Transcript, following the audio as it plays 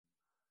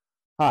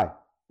Hi,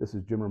 this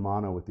is Jim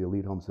Romano with the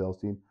Elite Home Sales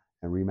Team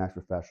and RE/MAX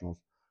Professionals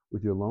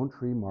with your Lone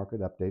Tree market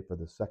update for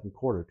the second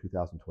quarter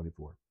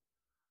 2024.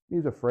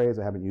 Use a phrase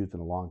I haven't used in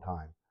a long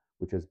time,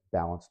 which is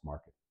balanced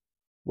market.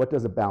 What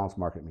does a balanced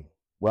market mean?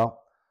 Well,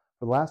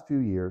 for the last few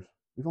years,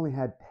 we've only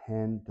had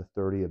 10 to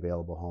 30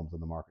 available homes on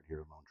the market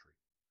here at Lone Tree.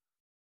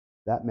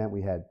 That meant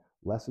we had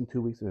less than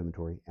 2 weeks of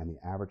inventory and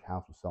the average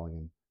house was selling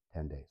in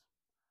 10 days.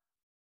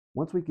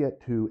 Once we get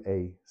to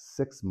a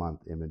 6-month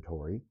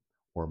inventory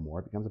or more,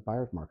 it becomes a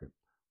buyer's market.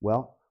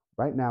 Well,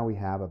 right now we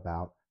have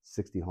about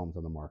 60 homes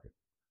on the market.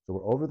 So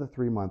we're over the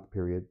 3-month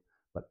period,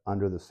 but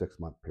under the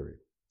 6-month period.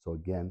 So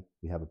again,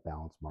 we have a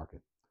balanced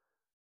market.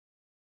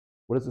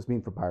 What does this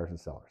mean for buyers and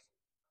sellers?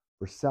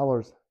 For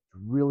sellers, it's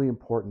really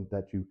important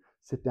that you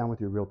sit down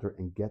with your realtor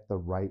and get the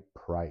right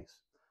price.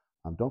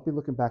 Don't be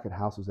looking back at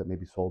houses that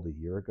maybe sold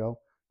a year ago.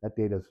 That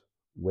data's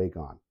way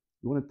gone.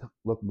 You want to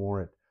look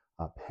more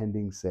at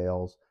pending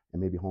sales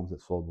and maybe homes that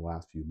sold in the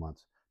last few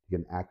months to get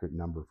an accurate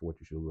number for what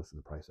you should listen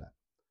the price at.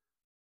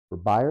 For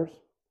buyers,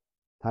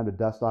 time to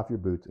dust off your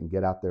boots and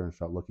get out there and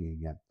start looking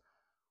again.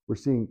 We're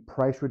seeing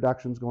price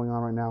reductions going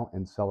on right now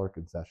and seller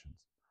concessions.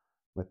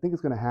 What I think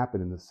is going to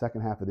happen in the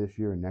second half of this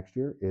year and next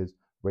year is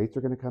rates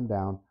are going to come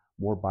down,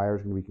 more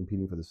buyers are going to be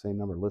competing for the same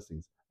number of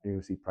listings, and you're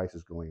going to see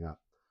prices going up.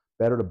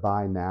 Better to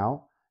buy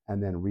now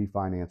and then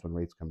refinance when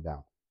rates come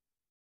down.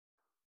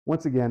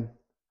 Once again,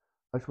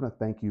 I just want to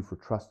thank you for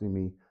trusting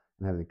me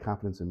and having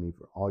confidence in me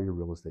for all your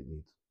real estate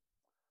needs.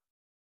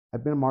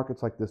 I've been in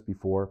markets like this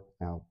before,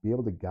 and I'll be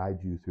able to guide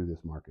you through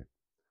this market.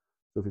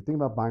 So if you're thinking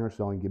about buying or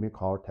selling, give me a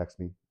call or text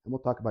me, and we'll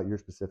talk about your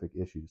specific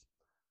issues.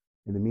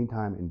 In the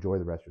meantime, enjoy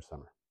the rest of your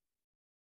summer.